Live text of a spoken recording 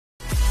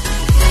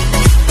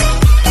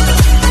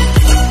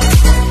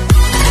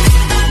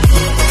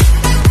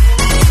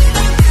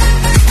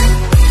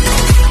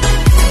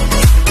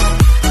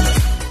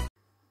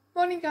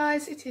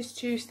It is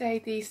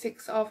Tuesday the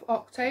 6th of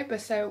October,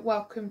 so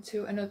welcome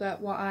to another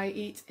What I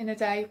Eat in a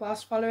Day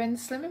whilst following the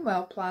Slimming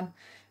World plan.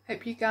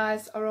 Hope you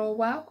guys are all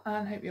well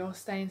and hope you're all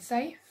staying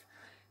safe.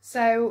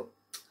 So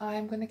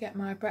I'm going to get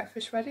my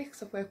breakfast ready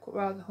because I've woke up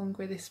rather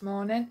hungry this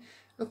morning.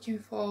 Looking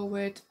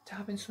forward to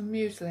having some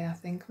muesli, I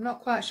think. I'm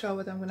not quite sure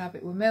whether I'm going to have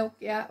it with milk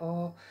yet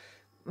or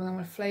whether I'm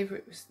going to flavour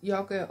it with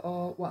yoghurt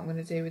or what I'm going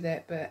to do with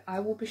it, but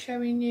I will be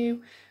showing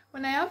you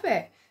when I have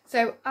it.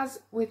 So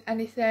as with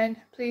anything,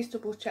 please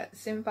double check the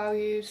SIM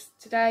values.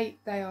 Today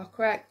they are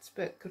correct,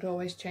 but could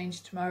always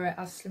change tomorrow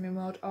as Slimming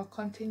World are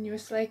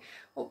continuously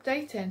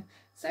updating.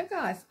 So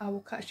guys, I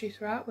will catch you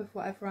throughout with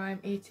whatever I'm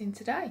eating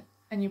today,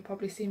 and you'll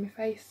probably see my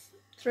face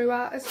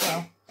throughout as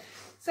well.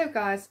 So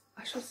guys,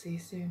 I shall see you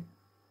soon.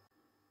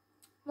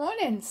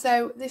 Morning,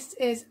 so this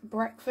is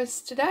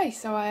breakfast today.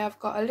 So I have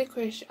got a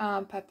licorice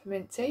and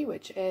peppermint tea,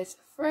 which is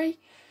free.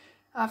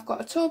 I've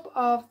got a tub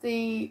of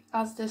the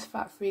Asda's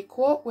fat-free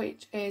quart,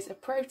 which is a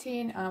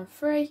protein and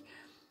free.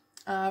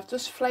 I've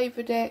just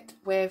flavoured it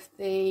with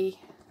the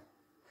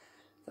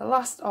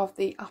last of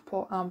the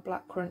apple and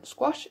blackcurrant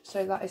squash,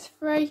 so that is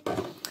free.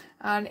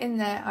 And in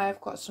there I've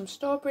got some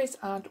strawberries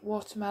and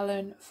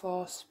watermelon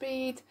for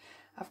speed.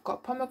 I've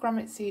got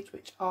pomegranate seeds,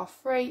 which are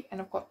free, and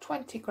I've got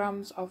 20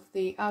 grams of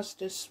the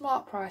Asda's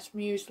Smart Price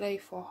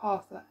muesli for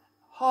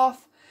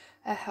half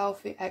a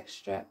healthy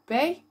extra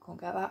B.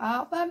 Can't get that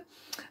out then.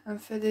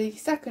 And for the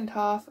second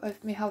half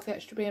of my healthy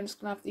extra B, I'm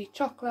just going to have the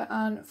chocolate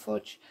and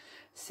fudge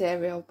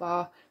cereal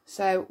bar.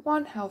 So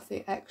one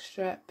healthy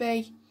extra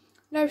B,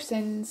 no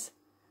sins.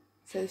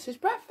 So this is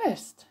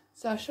breakfast.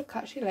 So I shall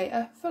catch you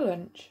later for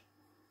lunch.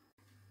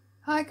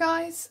 Hi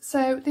guys,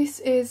 so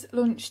this is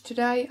lunch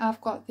today.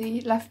 I've got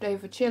the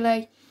leftover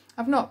chilli.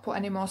 I've not put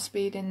any more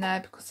speed in there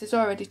because there's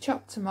already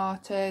chopped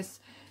tomatoes.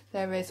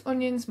 There is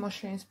onions,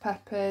 mushrooms,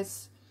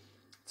 peppers,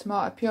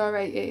 tomato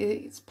puree.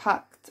 It's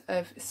packed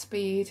of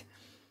speed.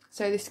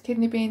 So there's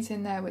kidney beans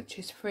in there, which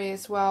is free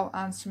as well,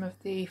 and some of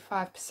the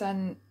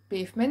 5%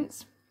 beef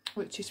mince,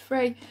 which is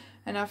free.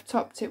 And I've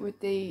topped it with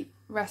the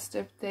rest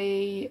of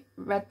the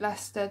red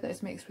Leicester that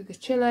is mixed with the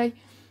chilli.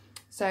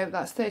 So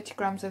that's 30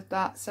 grams of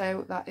that.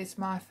 So that is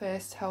my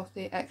first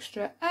healthy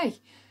extra A.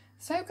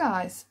 So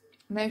guys,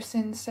 no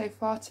sins so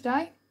far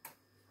today.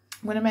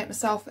 I'm going to make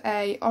myself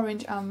a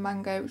orange and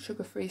mango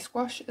sugar-free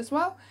squash as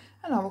well,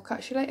 and I will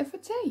catch you later for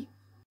tea.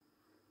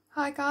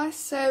 Hi guys,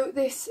 so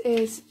this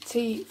is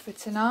tea for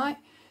tonight.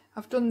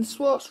 I've done the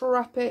Schwartz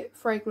Rapid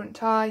Fragrant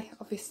Thai.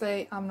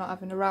 Obviously I'm not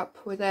having a wrap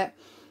with it.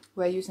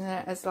 We're using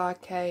it as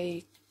like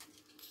a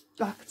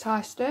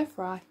Thai stir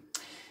fry.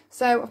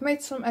 So I've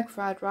made some egg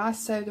fried rice,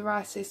 so the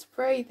rice is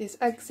free. There's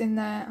eggs in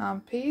there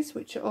and peas,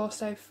 which are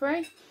also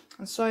free,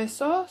 and soy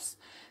sauce.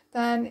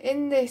 Then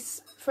in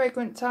this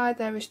fragrant Thai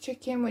there is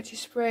chicken, which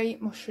is free,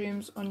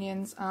 mushrooms,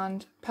 onions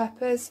and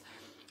peppers.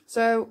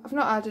 So I've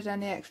not added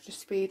any extra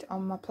speed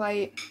on my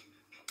plate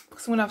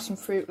because I'm going to have some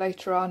fruit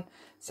later on.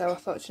 So I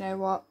thought, you know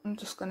what, I'm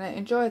just going to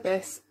enjoy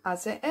this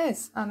as it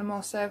is. And I'm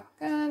also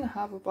going to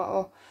have a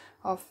bottle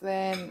of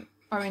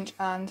orange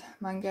and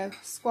mango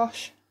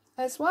squash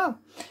as well.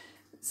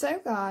 So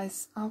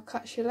guys, I'll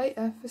catch you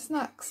later for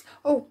snacks.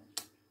 Oh,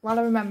 while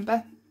I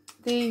remember,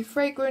 the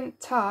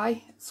fragrant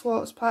Thai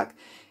Schwartz pack,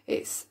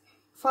 it's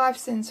 5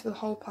 sins for the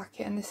whole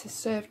packet, and this has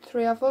served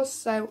 3 of us,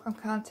 so I'm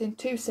counting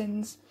 2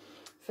 sins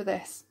for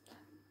this.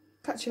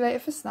 Catch you later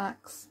for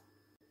snacks.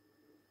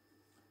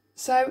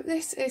 So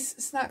this is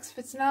snacks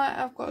for tonight.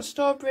 I've got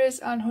strawberries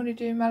and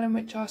honeydew melon,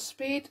 which are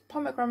speed,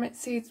 pomegranate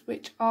seeds,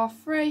 which are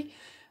free,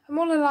 a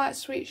Muller Light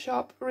Sweet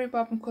Shop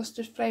rhubarb and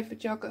custard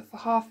flavoured yoghurt for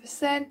half a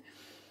sin,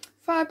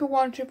 Fibre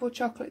One triple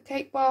chocolate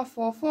cake bar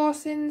for 4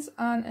 sins,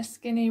 and a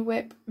Skinny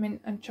Whip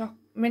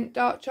mint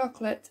dark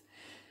chocolate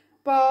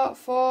bar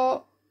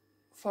for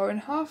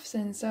 4.5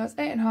 sins. So that's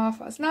 8.5.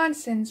 That's 9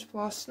 sins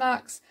for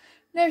snacks,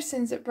 no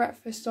sins at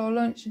breakfast or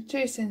lunch, and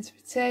 2 sins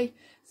for tea.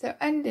 So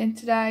ending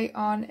today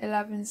on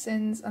 11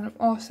 sins, and I'm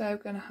also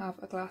going to have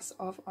a glass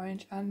of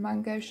orange and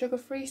mango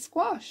sugar-free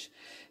squash.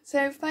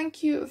 So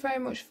thank you very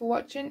much for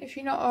watching. If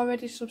you're not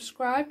already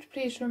subscribed,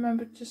 please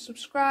remember to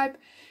subscribe.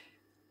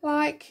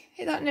 Like,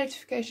 hit that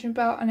notification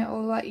bell, and it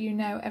will let you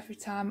know every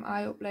time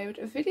I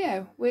upload a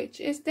video, which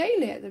is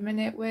daily at the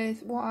minute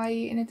with What I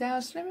Eat in a Day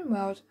on Slimming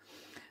World.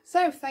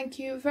 So thank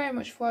you very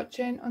much for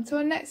watching.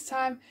 Until next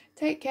time,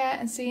 take care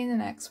and see you in the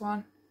next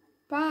one.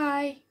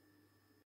 Bye.